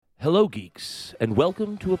Hello, geeks, and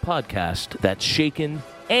welcome to a podcast that's shaken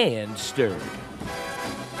and stirred.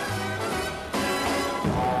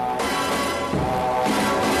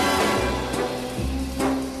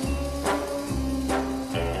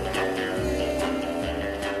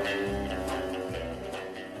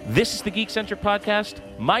 This is the Geek Center podcast.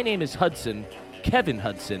 My name is Hudson, Kevin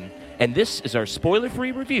Hudson, and this is our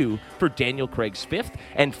spoiler-free review for Daniel Craig's fifth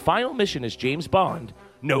and final mission as James Bond,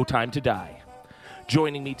 No Time to Die.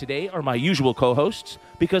 Joining me today are my usual co-hosts,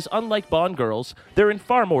 because unlike Bond girls, they're in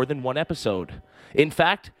far more than one episode. In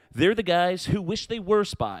fact, they're the guys who wish they were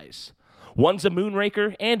spies. One's a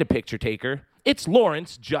moonraker and a picture taker. It's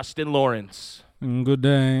Lawrence Justin Lawrence. Good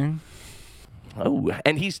day. Oh,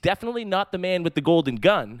 and he's definitely not the man with the golden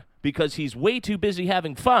gun, because he's way too busy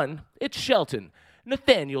having fun. It's Shelton,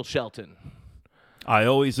 Nathaniel Shelton. I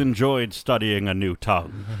always enjoyed studying a new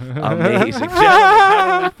tongue. Amazing. Gentlemen,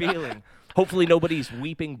 how are we feeling? Hopefully nobody's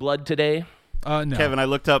weeping blood today. No. Kevin, I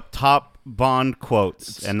looked up top Bond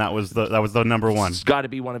quotes, and that was the number one. It's got to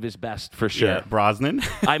be one of his best for sure. Yeah, Brosnan.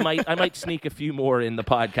 I might sneak a few more in the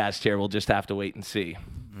podcast here. We'll just have to wait and see.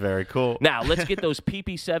 Very cool. Now, let's get those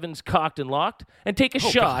PP7s cocked and locked and take a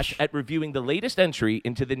shot at reviewing the latest entry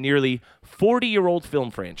into the nearly 40-year-old film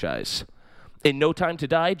franchise. In No Time to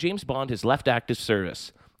Die, James Bond has left active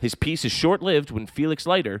service. His peace is short-lived when Felix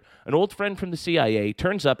Leiter, an old friend from the CIA,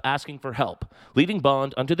 turns up asking for help, leading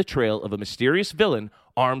Bond onto the trail of a mysterious villain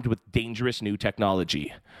armed with dangerous new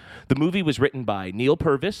technology. The movie was written by Neil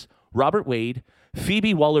Purvis, Robert Wade,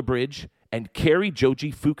 Phoebe Waller-Bridge, and Cary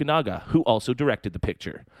Joji Fukunaga, who also directed the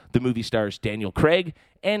picture. The movie stars Daniel Craig,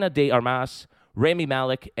 Ana de Armas, Rami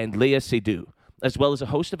Malek, and Léa Seydoux, as well as a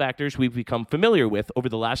host of actors we've become familiar with over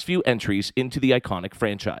the last few entries into the iconic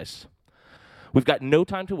franchise. We've got no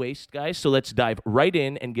time to waste, guys, so let's dive right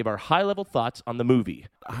in and give our high-level thoughts on the movie.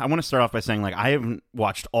 I want to start off by saying, I haven't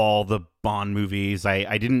watched all the Bond movies. I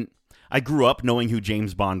grew up knowing who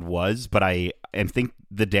James Bond was, but I think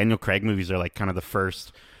the Daniel Craig movies are kind of the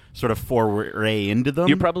first sort of foray into them.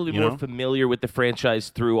 You're probably more familiar with the franchise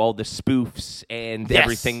through all the spoofs and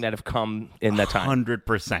everything that have come in that time.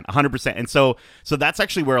 100%. And so that's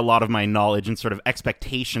actually where a lot of my knowledge and sort of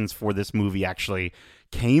expectations for this movie actually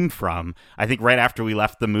came from. I think right after we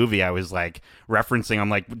left the movie, I was referencing, I'm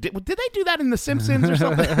like, did they do that in The Simpsons or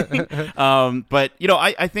something? But,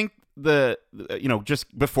 I think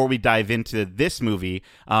just before we dive into this movie,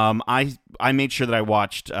 I made sure that I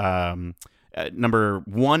watched number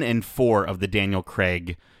 1 and 4 of the Daniel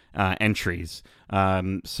Craig entries.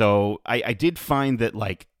 So I did find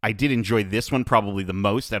that I did enjoy this one probably the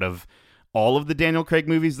most out of all of the Daniel Craig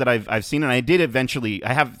movies that I've seen, and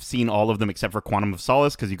I have seen all of them except for Quantum of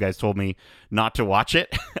Solace because you guys told me not to watch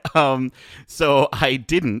it. So I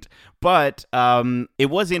didn't, but it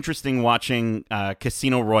was interesting watching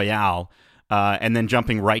Casino Royale and then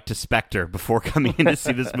jumping right to Spectre before coming in to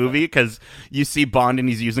see this movie, because you see Bond and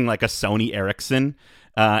he's using a Sony Ericsson,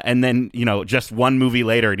 and then just one movie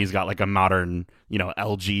later and he's got a modern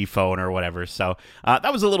LG phone or whatever. So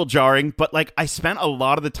that was a little jarring, but I spent a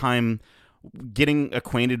lot of the time getting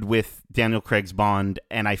acquainted with Daniel Craig's Bond,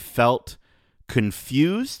 and I felt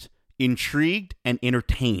confused, intrigued, and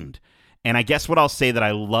entertained. And I guess what I'll say that I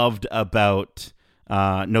loved about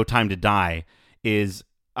No Time to Die is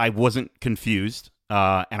I wasn't confused,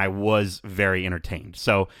 and I was very entertained.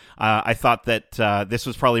 So I thought that this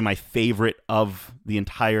was probably my favorite of the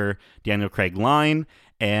entire Daniel Craig line,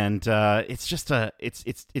 and it's just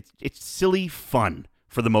it's silly fun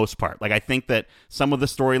for the most part. I think that some of the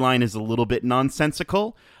storyline is a little bit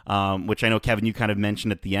nonsensical, which I know, Kevin, you kind of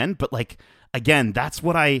mentioned at the end. But again, that's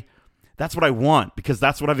what I want, because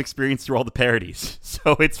that's what I've experienced through all the parodies.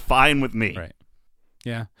 So it's fine with me. Right.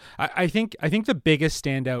 Yeah. I think the biggest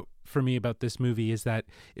standout for me about this movie is that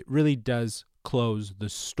it really does close the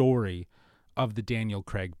story of the Daniel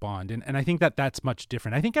Craig Bond. And I think that that's much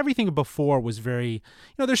different. I think everything before was very,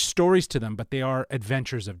 there's stories to them, but they are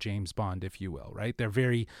adventures of James Bond, if you will, right? They're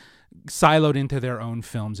very siloed into their own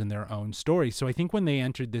films and their own stories. So I think when they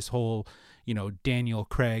entered this whole, Daniel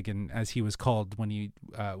Craig, and as he was called when he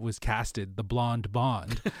was casted, the Blonde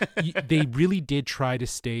Bond, they really did try to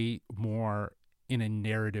stay more in a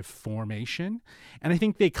narrative formation. And I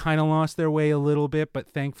think they kind of lost their way a little bit, but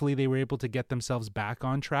thankfully they were able to get themselves back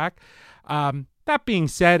on track. That being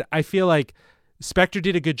said, I feel like Spectre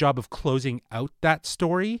did a good job of closing out that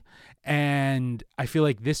story, and I feel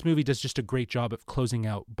like this movie does just a great job of closing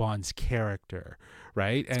out Bond's character,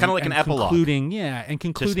 right? It's kind of like an epilogue. Concluding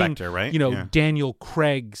to Spectre, right? Daniel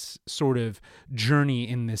Craig's sort of journey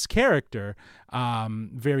in this character,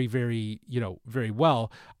 very, very, very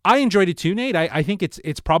well. I enjoyed it too, Nate. I think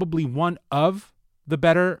it's probably one of the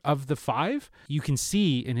better of the five. You can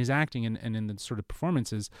see in his acting and in the sort of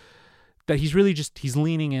performances that he's really he's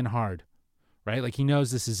leaning in hard, right? Like he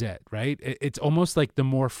knows this is it, right? It's almost like the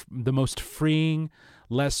most freeing,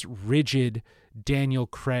 less rigid Daniel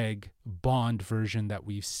Craig Bond version that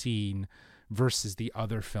we've seen versus the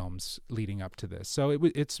other films leading up to this. So it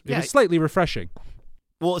was slightly refreshing.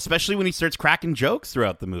 Well, especially when he starts cracking jokes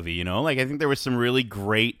throughout the movie, you know? Like, I think there was some really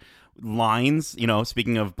great lines, you know,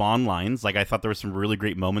 speaking of Bond lines, like, I thought there were some really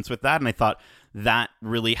great moments with that, and I thought that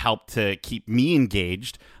really helped to keep me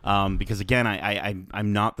engaged, because, again,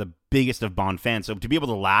 I'm not the biggest of Bond fans, so to be able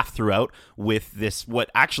to laugh throughout with this,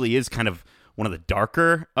 what actually is kind of one of the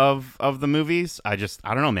darker of the movies, I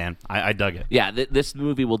don't know, man. I dug it. Yeah, this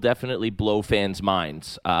movie will definitely blow fans'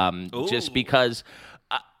 minds, just because...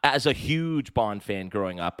 as a huge Bond fan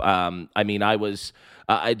growing up, I mean,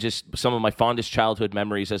 some of my fondest childhood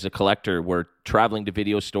memories as a collector were traveling to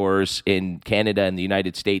video stores in Canada and the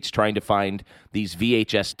United States trying to find these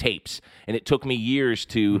VHS tapes. And it took me years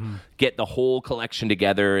to get the whole collection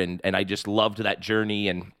together, and I just loved that journey.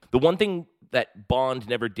 And the one thing that Bond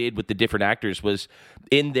never did with the different actors was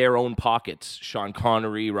in their own pockets. Sean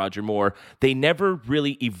Connery, Roger Moore, they never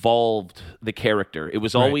really evolved the character. It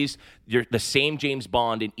was always the same James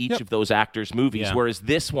Bond in each of those actors' movies, whereas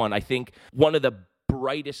this one, I think one of the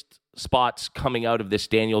brightest spots coming out of this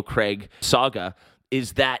Daniel Craig saga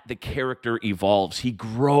is that the character evolves. He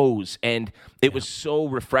grows, and it was so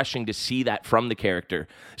refreshing to see that from the character,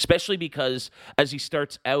 especially because as he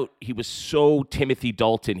starts out, he was so Timothy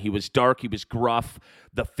Dalton. He was dark, he was gruff.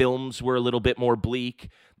 The films were a little bit more bleak.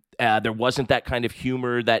 There wasn't that kind of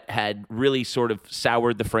humor that had really sort of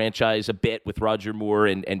soured the franchise a bit with Roger Moore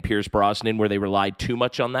and Pierce Brosnan, where they relied too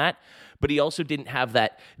much on that. But he also didn't have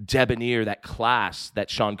that debonair, that class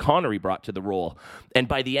that Sean Connery brought to the role. And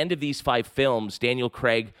by the end of these 5 films, Daniel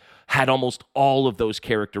Craig had almost all of those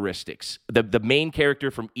characteristics. The main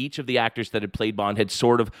character from each of the actors that had played Bond had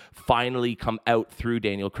sort of finally come out through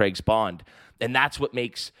Daniel Craig's Bond. And that's what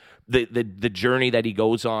makes the journey that he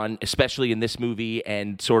goes on, especially in this movie,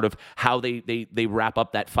 and sort of how they wrap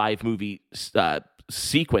up that 5-movie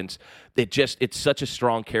sequence. It's such a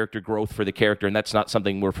strong character growth for the character, and that's not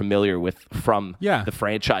something we're familiar with from the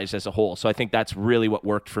franchise as a whole. So I think that's really what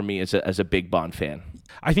worked for me as a big Bond fan.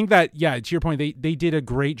 I think that, to your point, they did a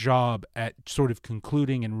great job at sort of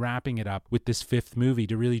concluding and wrapping it up with this 5th movie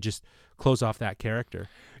to really just close off that character.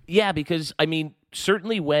 Yeah, because, I mean,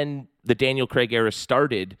 certainly when the Daniel Craig era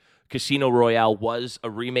started, Casino Royale was a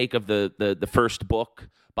remake of the first book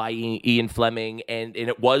by Ian Fleming, and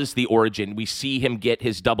it was the origin. We see him get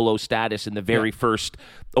his 00 status in the very first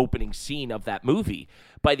opening scene of that movie.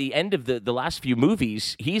 By the end of the last few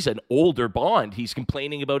movies, he's an older Bond. He's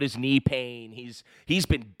complaining about his knee pain. He's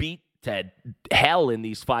been beat to hell in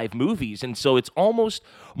these 5 movies, and so it's almost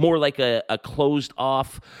more like a closed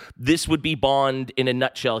off, this would be Bond in a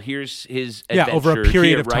nutshell. Here's his adventure over a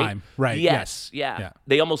period of right? time, right? Yes.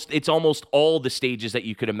 It's almost all the stages that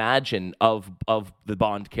you could imagine of the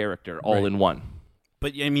Bond character all in one.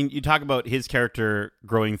 But I mean, you talk about his character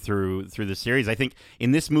growing through the series. I think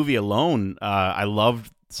in this movie alone, I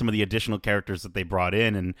loved some of the additional characters that they brought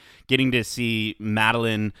in, and getting to see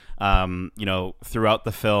Madeline, throughout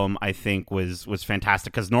the film, I think was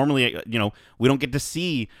fantastic, because normally, we don't get to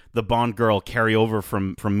see the Bond girl carry over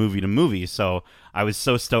from movie to movie. So I was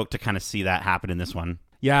so stoked to kind of see that happen in this one.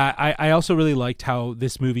 Yeah, I also really liked how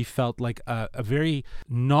this movie felt like a very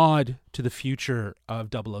nod to the future of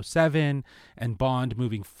 007 and Bond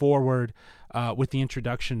moving forward, with the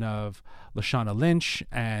introduction of Lashana Lynch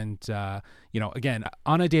and, again,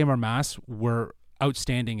 Ana de Armas were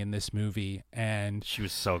outstanding in this movie. And she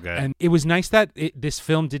was so good. And it was nice that this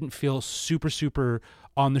film didn't feel super, super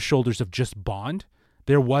on the shoulders of just Bond.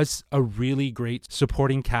 There was a really great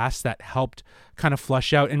supporting cast that helped kind of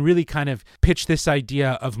flush out and really kind of pitch this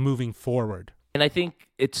idea of moving forward. And I think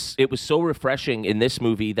it was so refreshing in this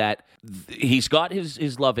movie that he's got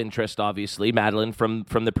his love interest, obviously, Madeline from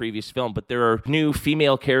the previous film, but there are new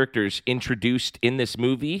female characters introduced in this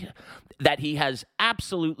movie that he has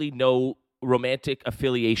absolutely no romantic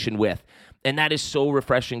affiliation with. And that is so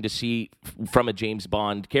refreshing to see from a James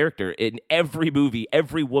Bond character. In every movie,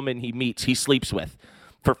 every woman he meets, he sleeps with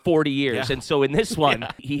for 40 years. Yeah. And so in this one,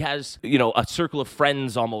 he has, a circle of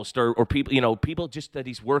friends almost, or people, people just that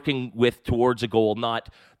he's working with towards a goal, not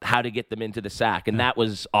how to get them into the sack. And that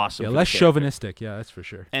was awesome. Yeah, less chauvinistic. Yeah, that's for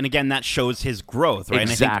sure. And again, that shows his growth, right?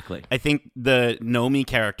 Exactly. And I think the Nomi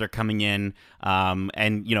character coming in,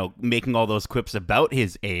 and, making all those quips about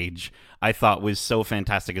his age, I thought was so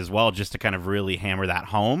fantastic as well, just to kind of really hammer that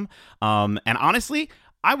home. And honestly,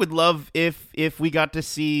 I would love if we got to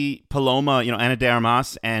see Paloma, Ana de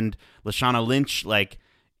Armas and Lashana Lynch like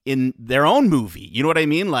in their own movie. You know what I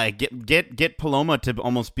mean? Like get Paloma to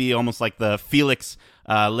almost be like the Felix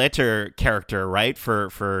Leiter character, right?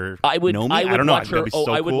 For I would Nomi? I would I don't know. watch her. That'd be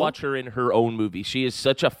so I would cool. watch her in her own movie. She is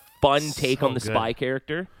such a fun take on the good. spy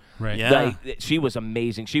character. Right. Yeah. Like, she was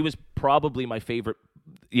amazing. She was probably my favorite,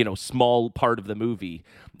 small part of the movie.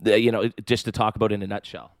 Just to talk about in a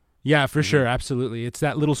nutshell. Yeah, for sure. Absolutely. It's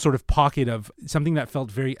that little sort of pocket of something that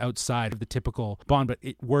felt very outside of the typical Bond, but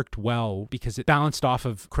it worked well because it balanced off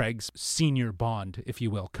of Craig's senior Bond, if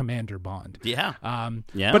you will, Commander Bond. Yeah.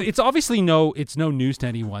 Yeah. But it's obviously no news to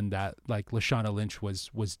anyone that like Lashana Lynch was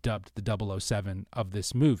dubbed the 007 of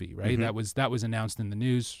this movie, right? Mm-hmm. That was announced in the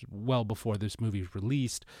news well before this movie was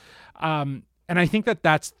released. And I think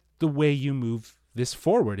that's the way you move this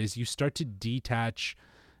forward is you start to detach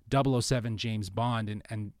 007 James Bond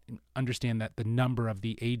and understand that the number of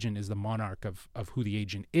the agent is the monarch of who the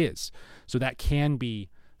agent is. So that can be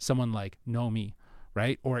someone like Nomi,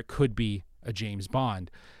 right? Or it could be a James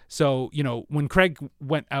Bond. So, when Craig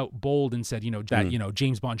went out bold and said, that,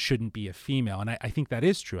 James Bond shouldn't be a female. And I think that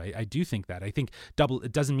is true. I do think that. I think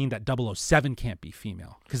it doesn't mean that 007 can't be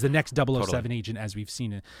female because the next 007 agent, as we've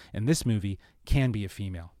seen in this movie, can be a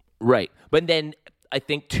female. Right. But then I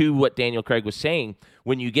think, too, what Daniel Craig was saying,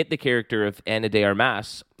 when you get the character of Ana de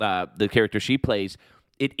Armas, the character she plays,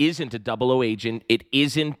 it isn't a 00 agent. It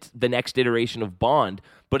isn't the next iteration of Bond,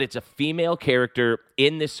 but it's a female character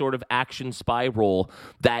in this sort of action spy role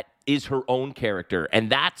that is her own character. And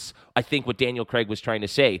that's, I think, what Daniel Craig was trying to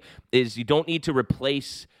say, is you don't need to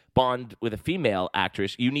replace Bond with a female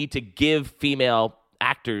actress. You need to give female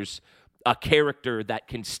actors a character that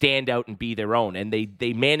can stand out and be their own. And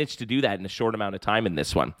they managed to do that in a short amount of time in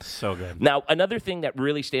this one. So good. Now, another thing that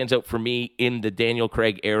really stands out for me in the Daniel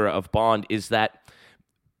Craig era of Bond is that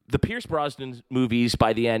the Pierce Brosnan movies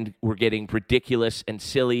by the end were getting ridiculous and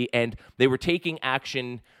silly, and they were taking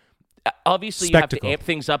action. Obviously, Spectacle. You have to amp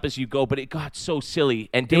things up as you go, but it got so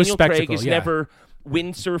silly. And It was Daniel Craig spectacle, is yeah. never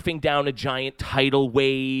windsurfing down a giant tidal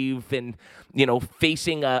wave and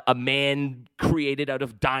facing a man created out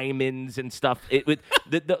of diamonds and stuff.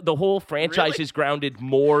 The whole franchise Really? is grounded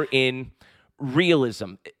more in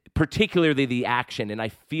realism, particularly the action, and I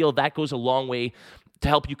feel that goes a long way to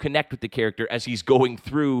help you connect with the character as he's going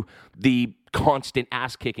through the constant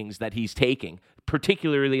ass kickings that he's taking.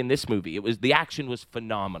 Particularly in this movie, the action was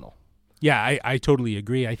phenomenal. Yeah, I totally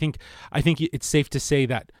agree. I think it's safe to say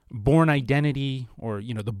that Bourne Identity, or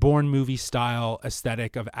the Bourne movie style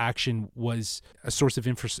aesthetic of action, was a source of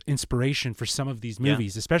inspiration for some of these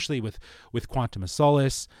movies, especially with Quantum of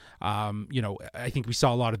Solace. I think we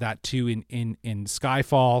saw a lot of that too in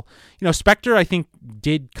Skyfall. Spectre, I think,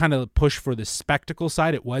 did kind of push for the spectacle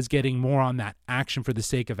side. It was getting more on that action for the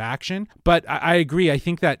sake of action. But I agree. I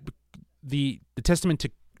think that the testament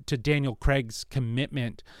to Daniel Craig's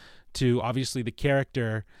commitment to obviously the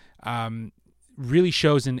character really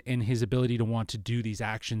shows in his ability to want to do these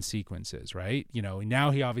action sequences, right?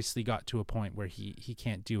 Now he obviously got to a point where he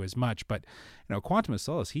can't do as much, but Quantum of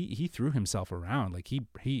Solace, he threw himself around, like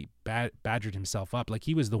he badgered himself up, like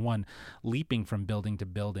he was the one leaping from building to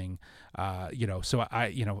building, so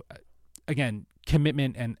again,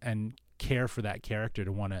 commitment and care for that character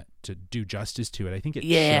to want to do justice to it. I think it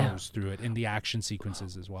shows through it in the action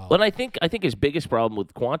sequences as well. Well, I think his biggest problem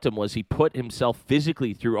with Quantum was he put himself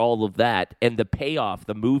physically through all of that, and the payoff,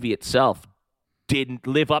 the movie itself, didn't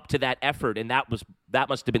live up to that effort, and that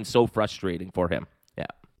must have been so frustrating for him. Yeah.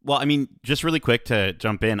 Well, I mean, just really quick to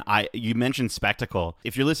jump in, you mentioned spectacle.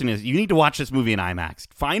 If you're listening to this, you need to watch this movie in IMAX.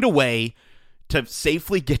 Find a way to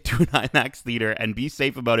safely get to an IMAX theater and be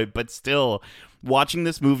safe about it, but still, watching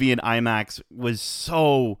this movie in IMAX was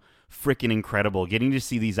so freaking incredible. Getting to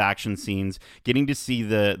see these action scenes, getting to see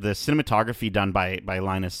the cinematography done by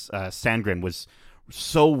Linus Sandgren was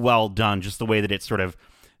so well done. Just the way that it sort of,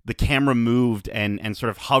 the camera moved and sort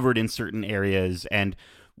of hovered in certain areas, and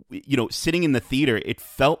sitting in the theater, it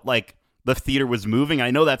felt like the theater was moving.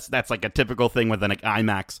 I know that's like a typical thing with an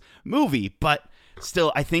IMAX movie, but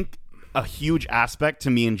still, I think a huge aspect to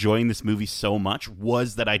me enjoying this movie so much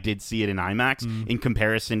was that I did see it in IMAX in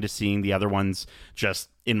comparison to seeing the other ones just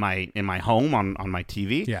in my home on my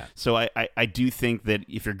TV. Yeah. So I do think that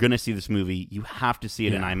if you're going to see this movie, you have to see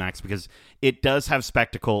it in IMAX because it does have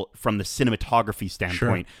spectacle from the cinematography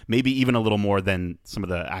standpoint, maybe even a little more than some of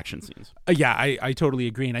the action scenes. I totally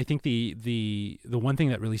agree. And I think the one thing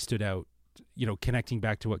that really stood out, connecting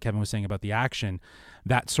back to what Kevin was saying about the action,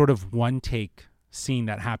 that sort of one take scene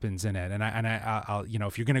that happens in it, and I'll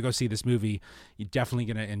if you're gonna go see this movie, you're definitely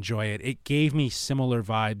gonna enjoy it. It gave me similar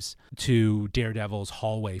vibes to Daredevil's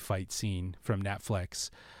hallway fight scene from Netflix.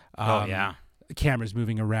 Oh yeah. Cameras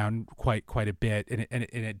moving around quite a bit, and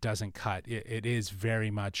it doesn't cut. It is very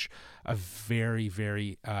much a very,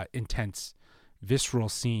 very intense, visceral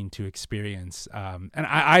scene to experience, and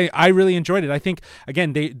I really enjoyed it. I think,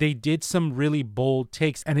 again, they did some really bold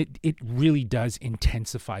takes, and it really does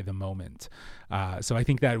intensify the moment. So I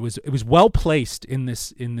think that it was well placed in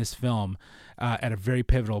this film at a very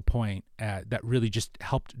pivotal point that really just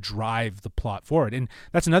helped drive the plot forward. And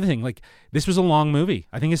that's another thing. Like, this was a long movie.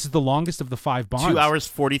 I think this is the longest of the 5 Bonds. 2 hours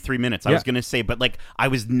 43 minutes. I was going to say, but like I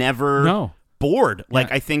was never bored.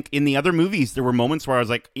 Like, I think in the other movies there were moments where I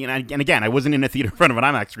was like, and again, I wasn't in a theater in front of an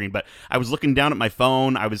IMAX screen, but I was looking down at my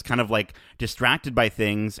phone. I was kind of like distracted by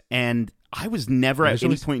things, and I was never at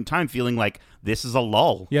any point in time feeling like this is a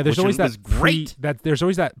lull. Yeah, there's always that great. There's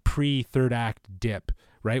always that pre-third act dip,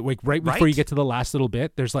 right? Like right before you get to the last little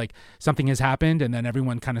bit, there's like something has happened, and then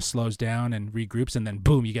everyone kind of slows down and regroups, and then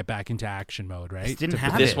boom, you get back into action mode, right?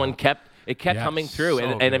 This one kept coming through,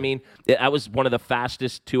 and I mean, that was one of the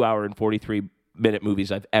fastest 2 hour and 43 minute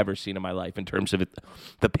movies I've ever seen in my life in terms of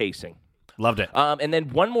the pacing. Loved it. And then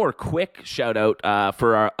one more quick shout out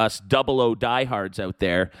for us 00 diehards out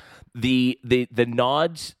there. The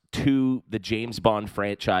nods to the James Bond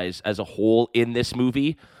franchise as a whole in this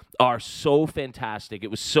movie are so fantastic.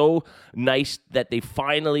 It was so nice that they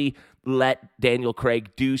finally let Daniel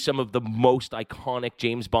Craig do some of the most iconic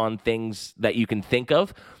James Bond things that you can think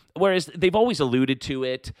of. Whereas they've always alluded to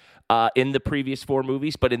it in the previous 4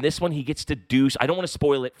 movies, but in this one he gets to do. I don't want to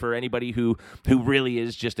spoil it for anybody who really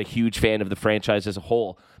is just a huge fan of the franchise as a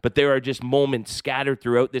whole. But there are just moments scattered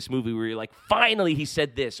throughout this movie where you're like, finally he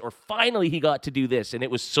said this, or finally he got to do this, and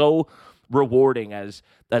it was so rewarding as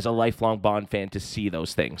a lifelong Bond fan to see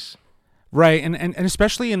those things. Right, and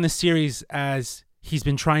especially in the series as he's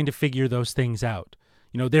been trying to figure those things out.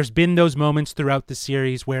 You know, there's been those moments throughout the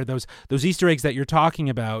series where those Easter eggs that you're talking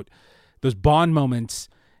about, those Bond moments,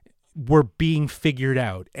 were being figured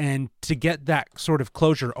out. And to get that sort of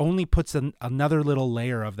closure only puts another little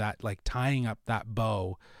layer of that, like tying up that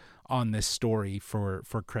bow on this story for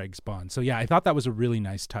Craig's Bond. So yeah, I thought that was a really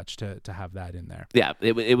nice touch to have that in there. Yeah,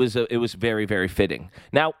 it was very, very fitting.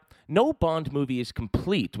 Now, no Bond movie is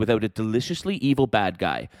complete without a deliciously evil bad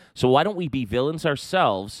guy. So why don't we be villains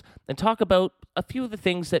ourselves and talk about a few of the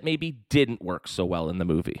things that maybe didn't work so well in the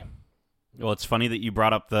movie? Well, it's funny that you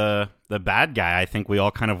brought up the bad guy. I think we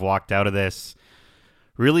all kind of walked out of this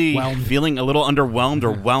really feeling a little underwhelmed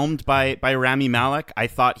or whelmed by Rami Malek. I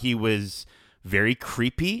thought he was very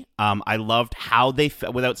creepy. I loved how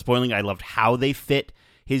without spoiling, I loved how they fit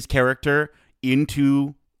his character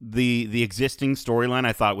into the existing storyline.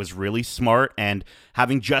 I thought was really smart, and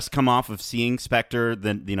having just come off of seeing Spectre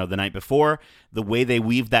the night before, the way they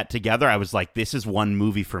weaved that together, I was like, this is one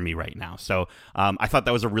movie for me right now. So I thought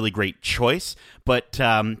that was a really great choice, but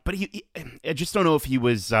I just don't know if he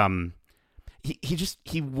was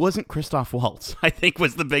he wasn't Christoph Waltz, I think,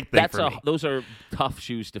 was the big thing for me. Those are tough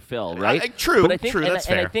shoes to fill, right? True, but I think, that's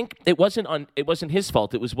fair. And I think it wasn't his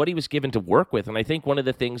fault. It was what he was given to work with. And I think one of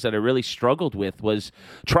the things that I really struggled with was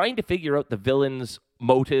trying to figure out the villain's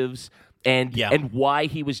motives and why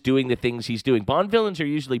he was doing the things he's doing. Bond villains are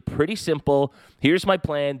usually pretty simple. Here's my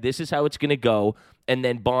plan. This is how it's going to go. And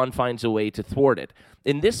then Bond finds a way to thwart it.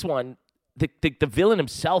 In this one, the villain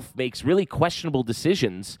himself makes really questionable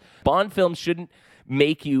decisions. Bond films shouldn't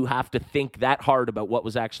make you have to think that hard about what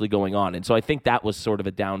was actually going on. And so I think that was sort of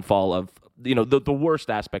a downfall of, the worst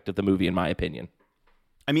aspect of the movie, in my opinion.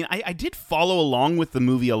 I mean, I did follow along with the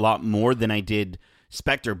movie a lot more than I did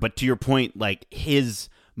Spectre, but to your point, like his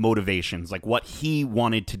motivations, like what he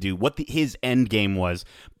wanted to do, what his end game was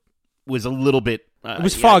a little bit it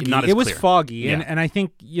was foggy. Not as it was clear. foggy, Yeah. and I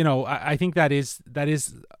think I think that is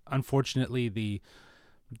unfortunately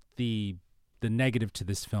the negative to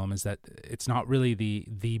this film, is that it's not really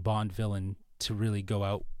the Bond villain to really go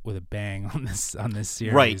out with a bang on this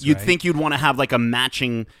series. Right. You'd think you'd want to have like a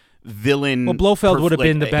matching villain. Well, Blofeld would have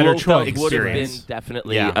been the better choice. Would have been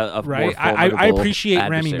definitely a right. more I appreciate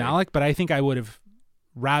adversary. Rami Malek, but I think I would have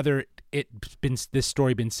rather this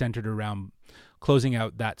story been centered around closing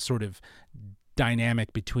out that sort of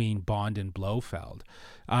dynamic between Bond and Blofeld,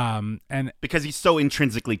 and because he's so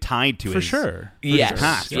intrinsically tied to his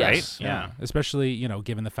past, right? Yes. Yeah, especially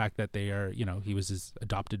given the fact that they are he was his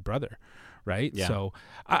adopted brother, right? Yeah. So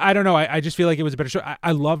I don't know. I just feel like it was a better show.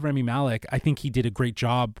 I love Rami Malek. I think he did a great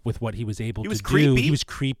job with what he was able to do. He was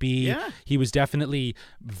creepy. Yeah. He was definitely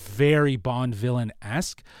very Bond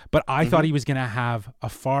villain-esque, but I thought he was going to have a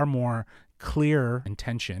far more clear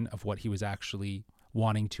intention of what he was actually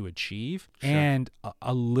wanting to achieve, and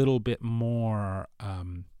a little bit more,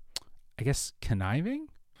 I guess, conniving.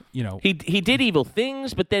 You know, he did evil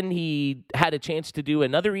things, but then he had a chance to do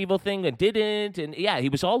another evil thing and didn't, and he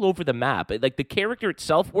was all over the map. Like, the character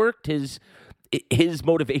itself worked, his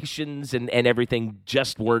motivations and everything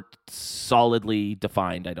just weren't solidly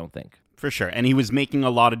defined, I don't think. For sure. And he was making a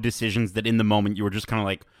lot of decisions that in the moment you were just kind of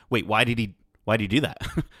like, wait, why did he do that?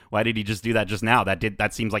 Why did he just do that just now?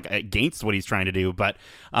 That seems like against what he's trying to do. But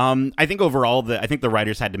I think overall, I think the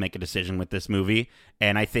writers had to make a decision with this movie.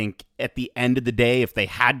 And I think at the end of the day,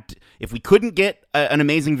 if we couldn't get an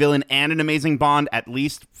amazing villain and an amazing Bond, at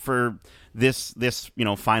least for this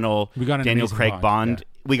final Daniel Craig Bond, yeah.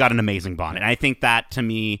 We got an amazing Bond. And I think that, to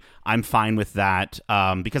me, I'm fine with that,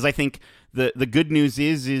 because I think the good news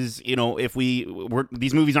is if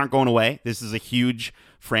these movies aren't going away. This is a huge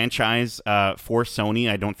franchise for Sony.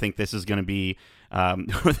 I don't think this is going to be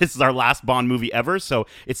this is our last Bond movie ever, so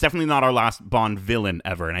it's definitely not our last Bond villain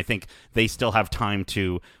ever. And I think they still have time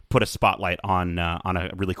to put a spotlight on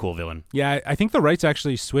a really cool villain. Yeah, I think the rights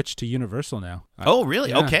actually switched to Universal now. Oh, really?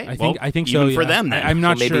 Yeah, Okay. I think even so for yeah. them then. I'm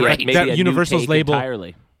not maybe sure. maybe That a new Universal's take label.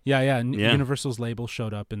 entirely. Yeah. Universal's label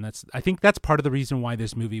showed up, and I think that's part of the reason why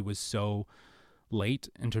this movie was so late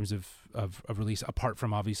in terms of release, apart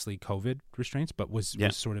from obviously COVID restraints, but was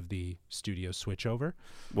sort of the studio switchover.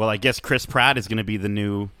 Well, I guess Chris Pratt is going to be the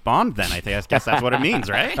new Bond then. I guess that's what it means,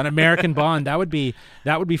 right? An American Bond, that would be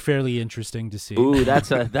fairly interesting to see. Ooh,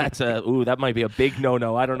 that might be a big no.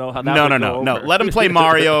 I don't know how that would go over. No. Let him play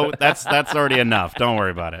Mario. That's already enough. Don't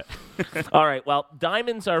worry about it. All right, well,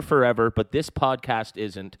 diamonds are forever, but this podcast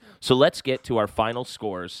isn't. So let's get to our final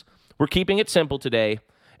scores. We're keeping it simple today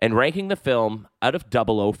and ranking the film out of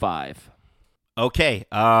 005. Okay.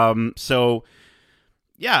 So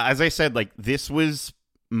yeah, as I said, like, this was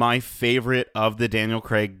my favorite of the Daniel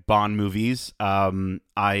Craig Bond movies. I've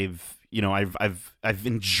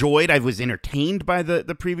enjoyed. I was entertained by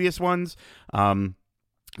the previous ones.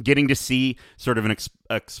 Getting to see sort of an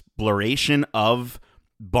exploration of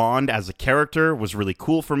Bond as a character was really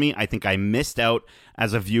cool for me. I think I missed out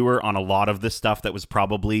as a viewer on a lot of the stuff that was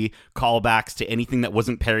probably callbacks to anything that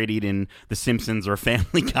wasn't parodied in The Simpsons or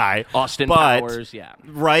Family Guy. Austin Powers, yeah.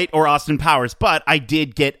 Right, or Austin Powers. But I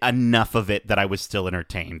did get enough of it that I was still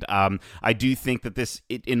entertained. I do think that this,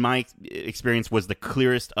 in my experience, was the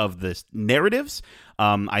clearest of the narratives.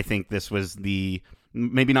 I think this was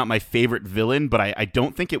maybe not my favorite villain, but I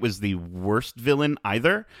don't think it was the worst villain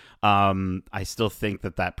either. I still think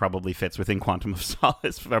that probably fits within Quantum of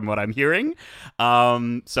Solace from what I'm hearing.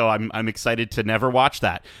 So I'm excited to never watch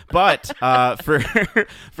that. But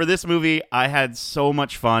for this movie, I had so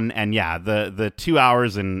much fun, and yeah, the 2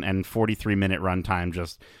 hours and 43 minute runtime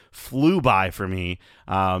just flew by for me,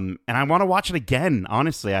 and I want to watch it again.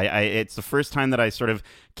 Honestly, it's the first time that I sort of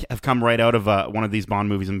have come right out of one of these Bond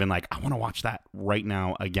movies and been like, I want to watch that right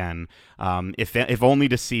now again, if only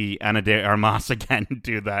to see Ana de Armas again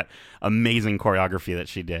do that amazing choreography that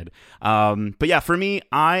she did. But yeah, for me,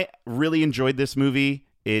 I really enjoyed this movie.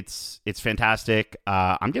 It's fantastic.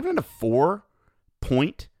 I'm giving it a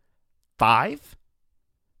 4.5.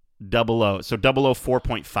 00, so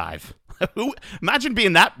 4.5. Imagine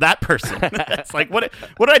being that person. It's like, what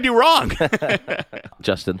did I do wrong?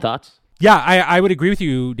 Justin, thoughts? Yeah, I would agree with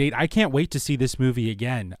you, Nate. I can't wait to see this movie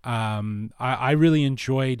again. I really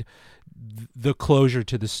enjoyed the closure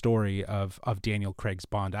to the story of Daniel Craig's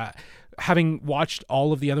Bond. Having watched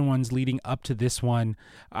all of the other ones leading up to this one,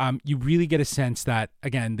 you really get a sense that,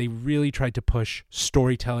 again, they really tried to push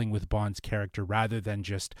storytelling with Bond's character rather than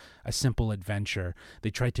just a simple adventure.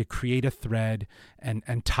 They tried to create a thread and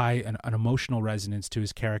tie an emotional resonance to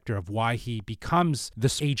his character of why he becomes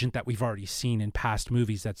this agent that we've already seen in past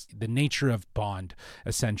movies. That's the nature of Bond,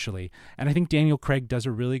 essentially. And I think Daniel Craig does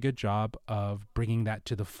a really good job of bringing that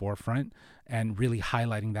to the forefront and really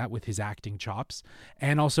highlighting that with his acting chops,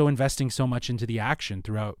 and also investing so much into the action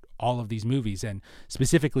throughout all of these movies. And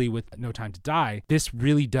specifically with No Time to Die, this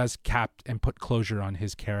really does cap and put closure on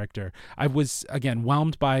his character. I was, again,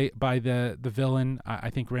 whelmed by the villain. I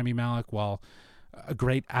think Rami Malek, while a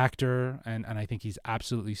great actor, and I think he's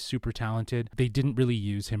absolutely super talented, they didn't really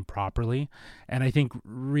use him properly. And I think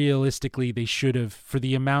realistically, they should have, for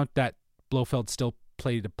the amount that Blofeld still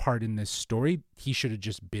played a part in this story, he should have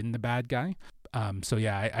just been the bad guy. So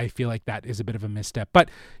yeah, I feel like that is a bit of a misstep. But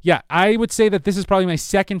yeah, I would say that this is probably my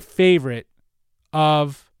second favorite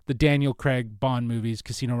of the Daniel Craig Bond movies,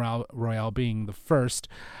 Casino Royale being the first.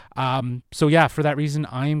 So yeah, for that reason,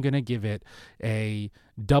 I am going to give it a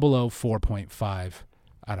 004.5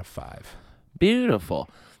 out of 5. Beautiful.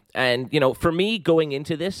 And, you know, for me going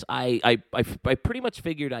into this, I pretty much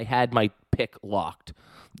figured I had my pick locked.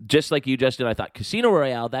 Just like you, Justin, I thought Casino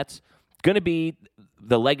Royale, that's going to be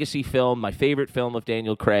the legacy film, my favorite film of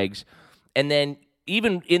Daniel Craig's. And then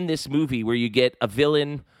even in this movie where you get a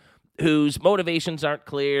villain whose motivations aren't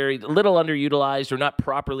clear, a little underutilized or not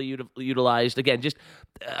properly utilized, again, just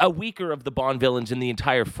a weaker of the Bond villains in the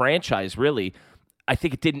entire franchise, really, I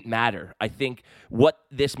think it didn't matter. I think what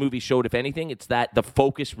this movie showed, if anything, it's that the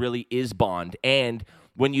focus really is Bond. And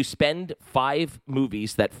when you spend 5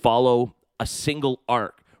 movies that follow a single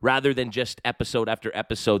arc rather than just episode after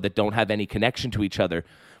episode that don't have any connection to each other,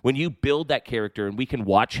 when you build that character and we can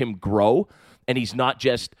watch him grow, and he's not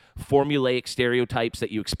just formulaic stereotypes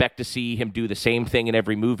that you expect to see him do the same thing in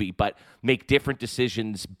every movie, but make different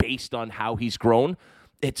decisions based on how he's grown,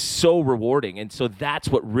 it's so rewarding. And so that's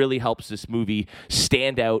what really helps this movie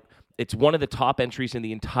stand out. It's one of the top entries in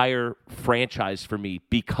the entire franchise for me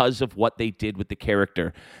because of what they did with the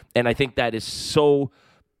character. And I think that is so...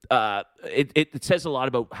 It says a lot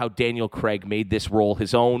about how Daniel Craig made this role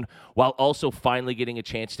his own while also finally getting a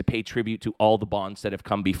chance to pay tribute to all the Bonds that have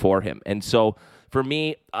come before him. And so for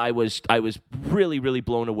me, I was really, really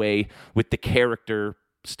blown away with the character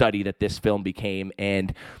study that this film became,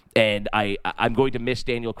 and I'm going to miss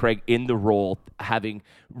Daniel Craig in the role, having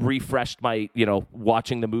refreshed my,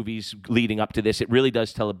 watching the movies leading up to this. It really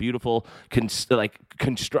does tell a beautiful,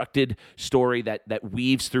 constructed story that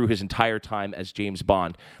weaves through his entire time as James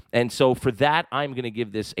Bond. And so for that, I'm going to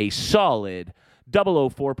give this a solid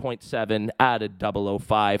 004.7 out of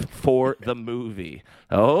 005 for the movie.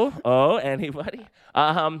 Oh, anybody?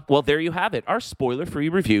 Well, there you have it. Our spoiler-free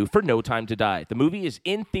review for No Time to Die. The movie is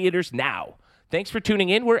in theaters now. Thanks for tuning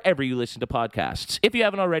in wherever you listen to podcasts. If you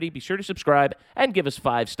haven't already, be sure to subscribe and give us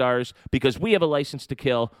 5 stars because we have a license to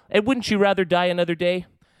kill. And wouldn't you rather die another day?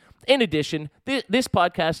 In addition, this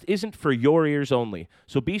podcast isn't for your ears only,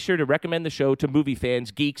 so be sure to recommend the show to movie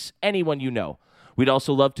fans, geeks, anyone you know. We'd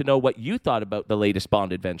also love to know what you thought about the latest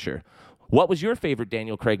Bond adventure. What was your favorite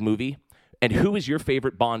Daniel Craig movie? And who is your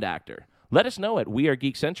favorite Bond actor? Let us know at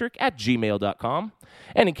wearegeekcentric@gmail.com.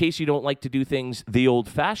 And in case you don't like to do things the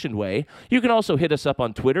old-fashioned way, you can also hit us up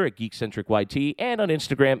on Twitter at GeekcentricYT and on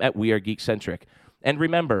Instagram at wearegeekcentric. And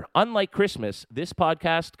remember, unlike Christmas, this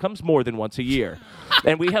podcast comes more than once a year.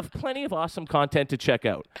 And we have plenty of awesome content to check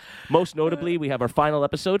out. Most notably, we have our final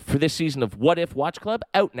episode for this season of What If Watch Club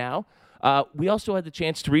out now. We also had the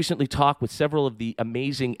chance to recently talk with several of the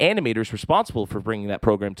amazing animators responsible for bringing that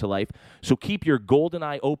program to life, so keep your golden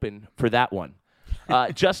eye open for that one.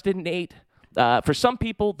 Justin, Nate, for some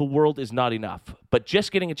people, the world is not enough, but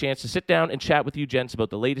just getting a chance to sit down and chat with you gents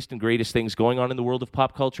about the latest and greatest things going on in the world of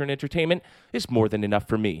pop culture and entertainment is more than enough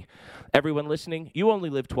for me. Everyone listening, you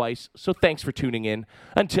only live twice, so thanks for tuning in.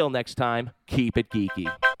 Until next time, keep it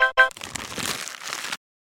geeky.